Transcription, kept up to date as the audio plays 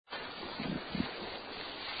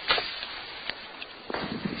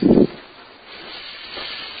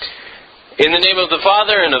In the name of the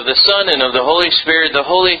Father, and of the Son, and of the Holy Spirit, the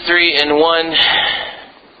Holy Three in One,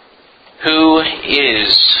 who is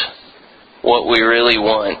what we really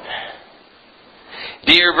want.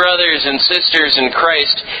 Dear brothers and sisters in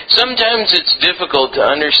Christ, sometimes it's difficult to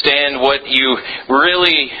understand what you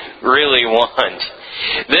really, really want.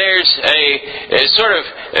 There's a sort of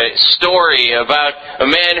story about a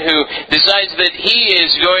man who decides that he is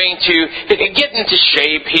going to get into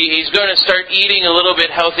shape. He's going to start eating a little bit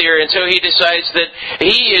healthier, and so he decides that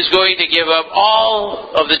he is going to give up all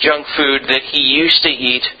of the junk food that he used to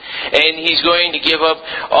eat, and he's going to give up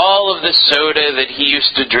all of the soda that he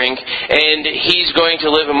used to drink, and he's going to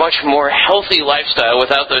live a much more healthy lifestyle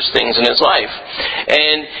without those things in his life.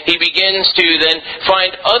 And he begins to then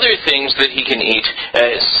find other things that he can eat.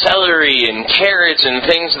 Celery and carrots and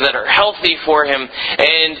things that are healthy for him.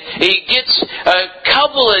 And he gets a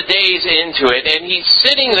couple of days into it, and he's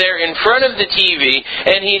sitting there in front of the TV,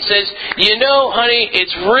 and he says, "You know, honey,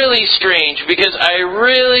 it's really strange because I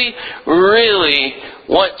really, really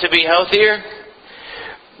want to be healthier,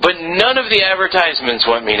 but none of the advertisements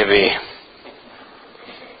want me to be."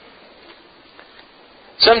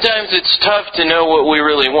 Sometimes it's tough to know what we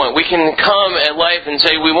really want. We can come at life and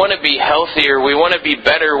say we want to be healthier, we want to be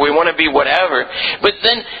better, we want to be whatever. But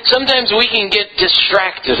then sometimes we can get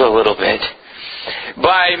distracted a little bit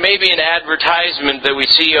by maybe an advertisement that we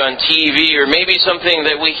see on TV, or maybe something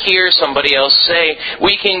that we hear somebody else say.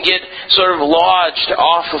 We can get sort of lodged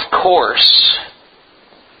off of course.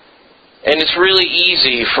 And it's really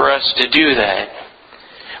easy for us to do that.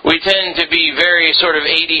 We tend to be very sort of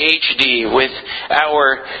ADHD with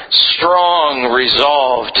our strong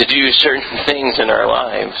resolve to do certain things in our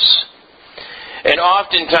lives. And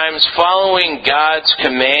oftentimes following God's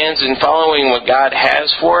commands and following what God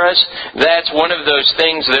has for us, that's one of those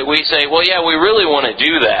things that we say, well, yeah, we really want to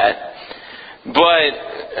do that.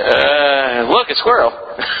 But, look, a squirrel.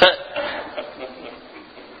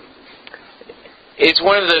 It's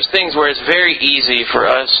one of those things where it's very easy for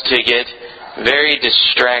us to get very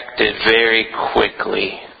distracted very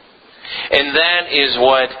quickly. And that is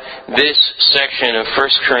what this section of 1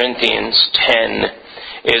 Corinthians 10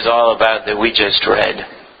 is all about that we just read.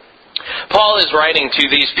 Paul is writing to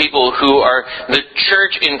these people who are the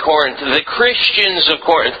church in Corinth, the Christians of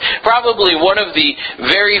Corinth, probably one of the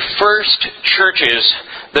very first churches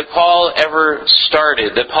that Paul ever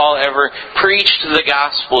started, that Paul ever preached the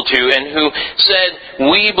gospel to, and who said,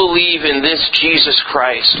 we believe in this Jesus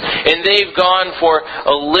Christ. And they've gone for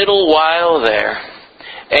a little while there.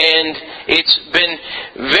 And it's been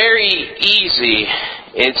very easy,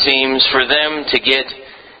 it seems, for them to get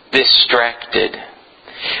distracted.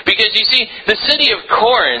 Because, you see, the city of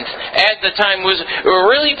Corinth at the time was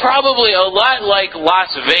really probably a lot like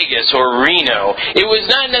Las Vegas or Reno. It was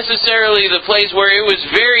not necessarily the place where it was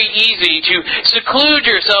very easy to seclude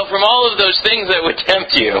yourself from all of those things that would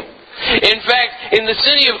tempt you. In fact, in the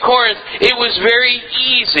city of Corinth, it was very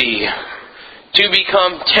easy to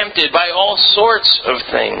become tempted by all sorts of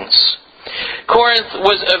things. Corinth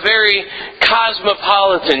was a very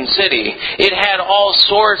cosmopolitan city. It had all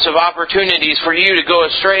sorts of opportunities for you to go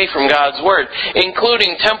astray from God's Word,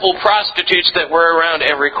 including temple prostitutes that were around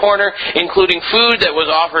every corner, including food that was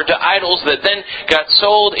offered to idols that then got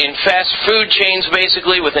sold in fast food chains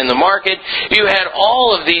basically within the market. You had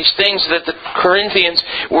all of these things that the Corinthians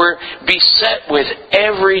were beset with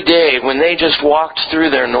every day when they just walked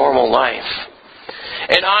through their normal life.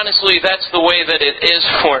 And honestly, that's the way that it is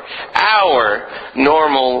for our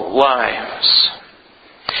normal lives.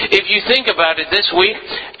 If you think about it this week,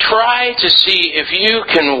 try to see if you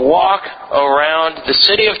can walk around the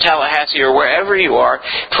city of Tallahassee or wherever you are.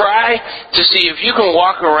 Try to see if you can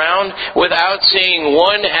walk around without seeing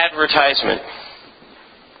one advertisement.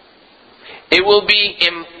 It will be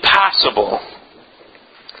impossible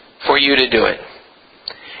for you to do it.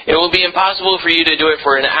 It will be impossible for you to do it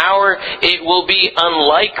for an hour. It will be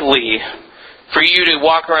unlikely for you to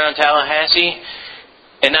walk around Tallahassee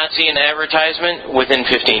and not see an advertisement within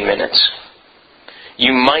 15 minutes.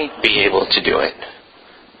 You might be able to do it,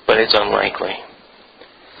 but it's unlikely.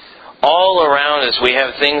 All around us we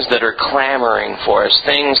have things that are clamoring for us,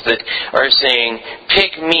 things that are saying,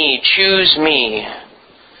 pick me, choose me.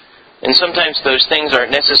 And sometimes those things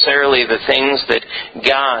aren't necessarily the things that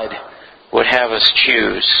God would have us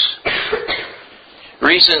choose.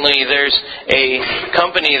 Recently, there's a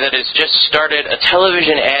company that has just started a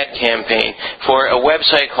television ad campaign for a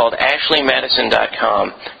website called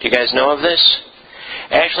AshleyMadison.com. Do you guys know of this?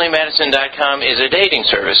 AshleyMadison.com is a dating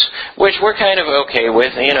service, which we're kind of okay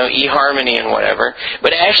with, eHarmony and whatever.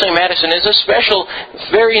 But Ashley Madison is a special,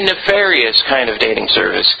 very nefarious kind of dating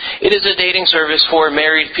service. It is a dating service for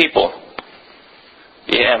married people.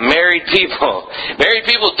 Yeah, married people. Married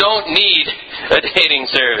people don't need a dating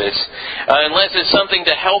service unless it's something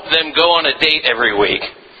to help them go on a date every week.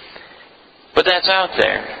 But that's out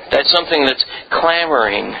there. That's something that's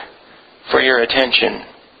clamoring for your attention.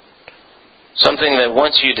 Something that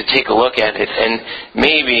wants you to take a look at it and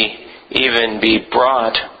maybe even be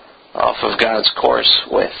brought off of God's course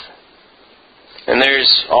with. And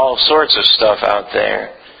there's all sorts of stuff out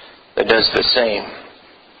there that does the same.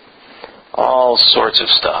 All sorts of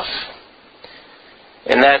stuff.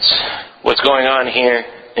 And that's what's going on here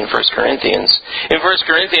in 1 Corinthians. In 1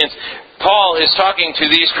 Corinthians, Paul is talking to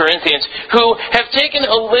these Corinthians who have taken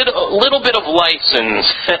a little bit of license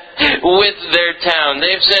with their town.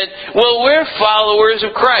 They've said, well, we're followers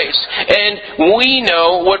of Christ, and we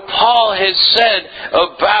know what Paul has said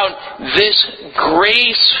about this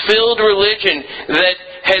grace-filled religion that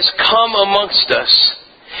has come amongst us.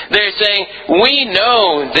 They're saying, we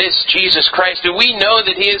know this Jesus Christ, and we know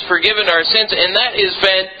that He has forgiven our sins, and that is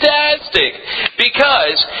fantastic,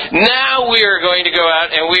 because now we are going to go out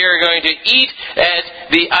and we are going to eat at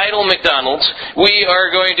the idol McDonald's. We are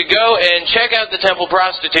going to go and check out the temple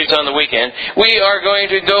prostitutes on the weekend. We are going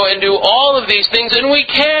to go and do all of these things, and we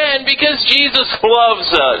can because Jesus loves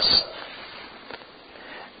us.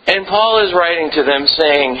 And Paul is writing to them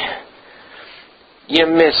saying, you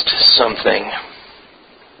missed something.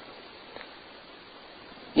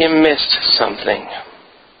 You missed something.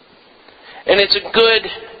 And it's a good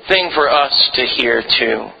thing for us to hear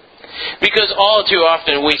too. Because all too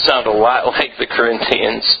often we sound a lot like the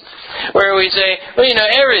Corinthians. Where we say, well, you know,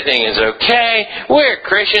 everything is okay. We're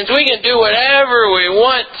Christians. We can do whatever we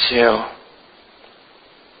want to.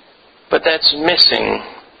 But that's missing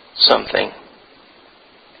something.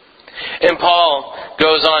 And Paul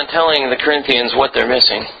goes on telling the Corinthians what they're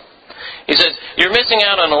missing. He says, you're missing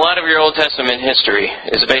out on a lot of your Old Testament history,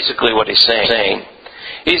 is basically what he's saying.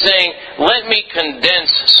 He's saying, let me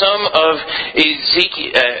condense some of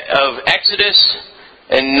Exodus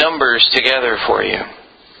and Numbers together for you.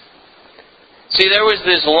 See, there was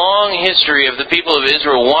this long history of the people of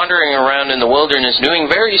Israel wandering around in the wilderness doing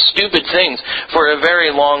very stupid things for a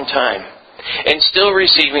very long time and still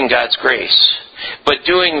receiving God's grace, but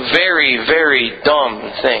doing very, very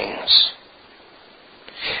dumb things.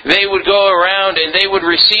 They would go around and they would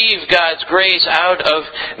receive God's grace out of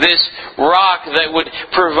this rock that would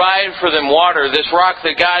provide for them water. This rock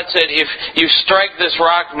that God said, if you strike this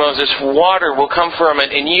rock, Moses, water will come from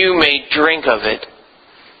it and you may drink of it.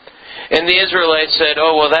 And the Israelites said,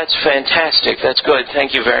 oh, well, that's fantastic. That's good.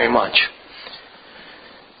 Thank you very much.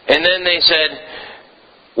 And then they said,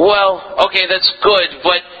 well, okay, that's good,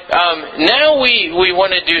 but now we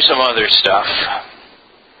want to do some other stuff.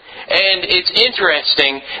 And it's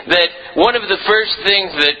interesting that one of the first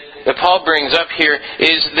things that Paul brings up here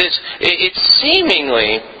is this, it's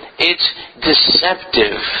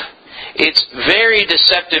deceptive. It's very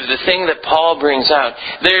deceptive, the thing that Paul brings out.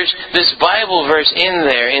 There's this Bible verse in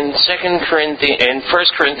there in 1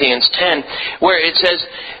 Corinthians 10 where it says,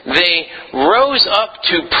 they rose up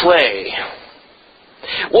to play.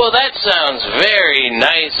 Well, that sounds very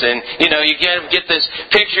nice, and you get this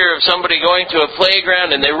picture of somebody going to a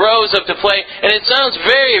playground and they rose up to play, and it sounds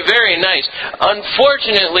very, very nice.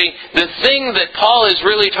 Unfortunately, the thing that Paul is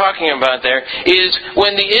really talking about there is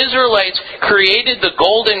when the Israelites created the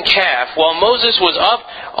golden calf, while Moses was up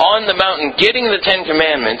on the mountain getting the Ten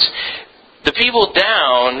Commandments, the people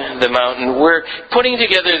down the mountain were putting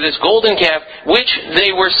together this golden calf, which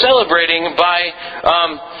they were celebrating by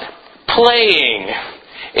playing,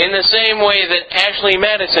 in the same way that Ashley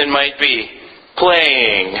Madison might be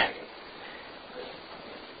playing.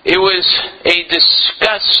 It was a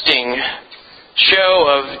disgusting show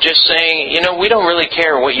of just saying, we don't really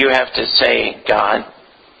care what you have to say, God.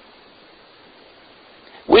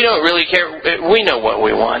 We don't really care. We know what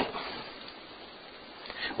we want.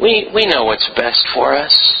 We know what's best for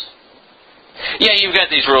us. Yeah, you've got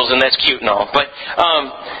these rules and that's cute and all, but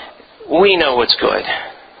we know what's good.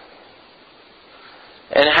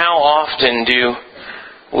 And how often do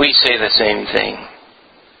we say the same thing?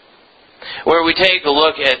 Where we take a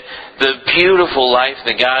look at the beautiful life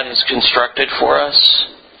that God has constructed for us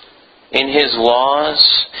in His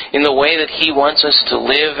laws, in the way that He wants us to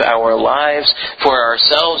live our lives for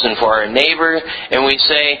ourselves and for our neighbor, and we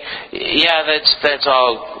say, yeah, that's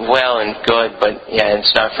all well and good, but yeah,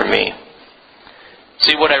 it's not for me.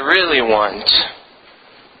 See, what I really want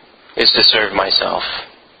is to serve myself.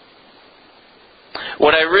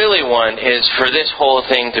 What I really want is for this whole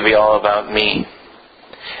thing to be all about me.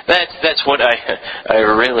 That's what I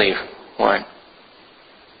really want.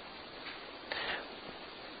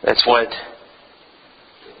 That's what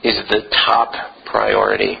is the top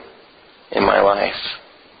priority in my life.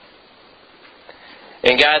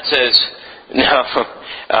 And God says, no,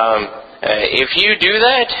 if you do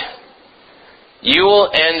that, you will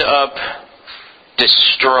end up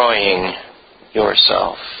destroying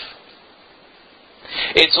yourself.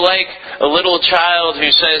 It's like a little child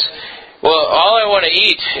who says, well, all I want to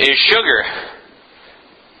eat is sugar.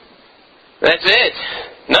 That's it.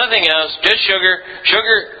 Nothing else, just sugar.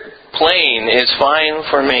 Sugar plain is fine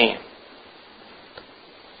for me.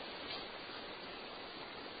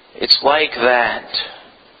 It's like that.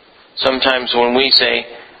 Sometimes when we say,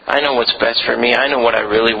 I know what's best for me, I know what I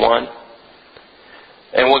really want.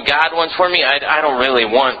 And what God wants for me, I don't really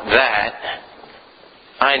want that.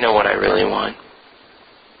 I know what I really want.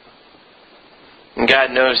 And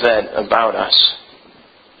God knows that about us.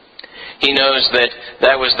 He knows that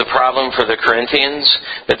that was the problem for the Corinthians,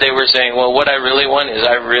 that they were saying, well, what I really want is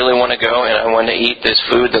I really want to go and I want to eat this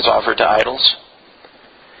food that's offered to idols.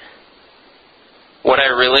 What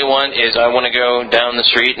I really want is I want to go down the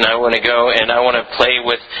street and I want to go and I want to play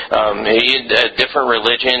with a different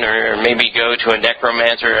religion, or maybe go to a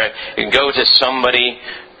necromancer, or go to somebody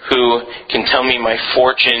who can tell me my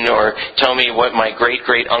fortune or tell me what my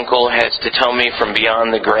great-great-uncle has to tell me from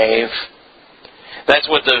beyond the grave. That's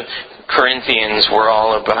what the Corinthians were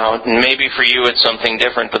all about. And maybe for you it's something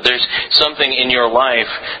different, but there's something in your life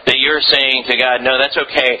that you're saying to God, no, that's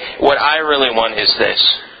okay. What I really want is this.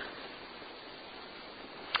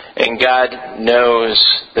 And God knows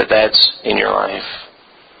that that's in your life.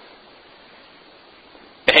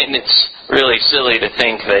 And it's really silly to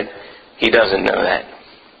think that He doesn't know that.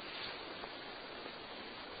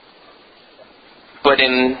 But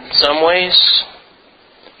in some ways,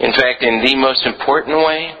 in fact, in the most important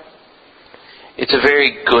way, it's a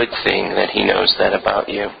very good thing that He knows that about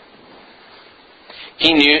you.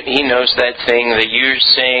 He knows that thing that you're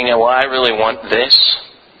saying, well, I really want this.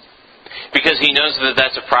 Because He knows that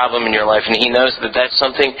that's a problem in your life, and He knows that that's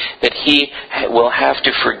something that He will have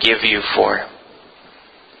to forgive you for.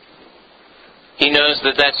 He knows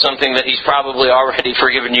that that's something that He's probably already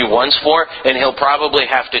forgiven you once for, and He'll probably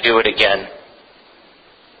have to do it again.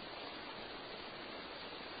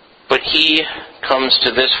 But He comes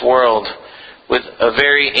to this world with a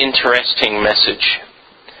very interesting message.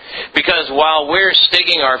 Because while we're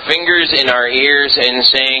sticking our fingers in our ears and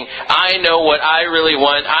saying, I know what I really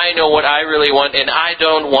want, I know what I really want, and I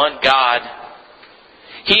don't want God,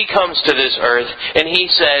 He comes to this earth and He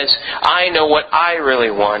says, I know what I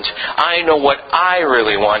really want, I know what I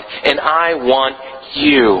really want, and I want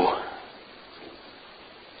you.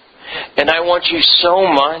 And I want you so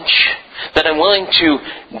much that I'm willing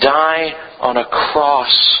to die on a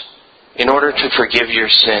cross in order to forgive your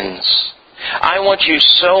sins. I want you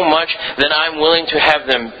so much that I'm willing to have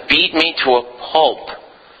them beat me to a pulp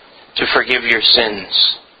to forgive your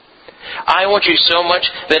sins. I want you so much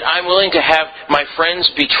that I'm willing to have my friends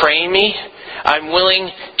betray me. I'm willing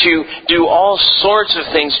to do all sorts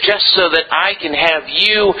of things just so that I can have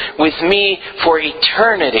you with me for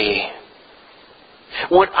eternity.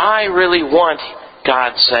 What I really want,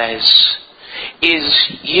 God says,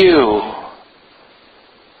 is you.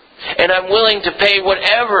 And I'm willing to pay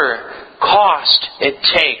whatever cost it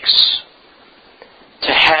takes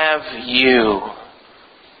to have you.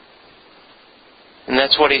 And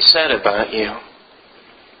that's what He said about you.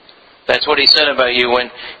 That's what He said about you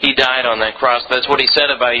when He died on that cross. That's what He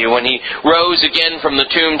said about you when He rose again from the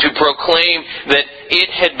tomb to proclaim that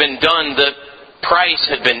it had been done, the price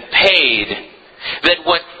had been paid. That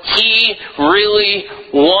what He really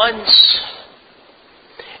wants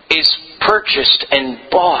is purchased and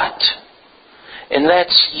bought. And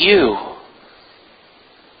that's you.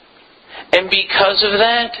 And because of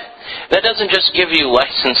that, that doesn't just give you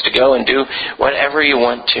license to go and do whatever you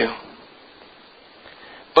want to.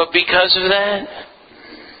 But because of that,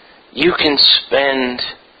 you can spend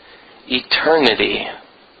eternity,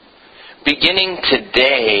 beginning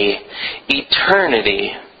today,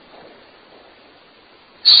 eternity,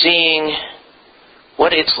 seeing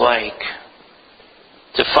what it's like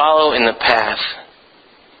to follow in the path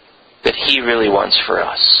that He really wants for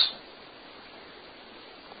us.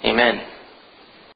 Amen.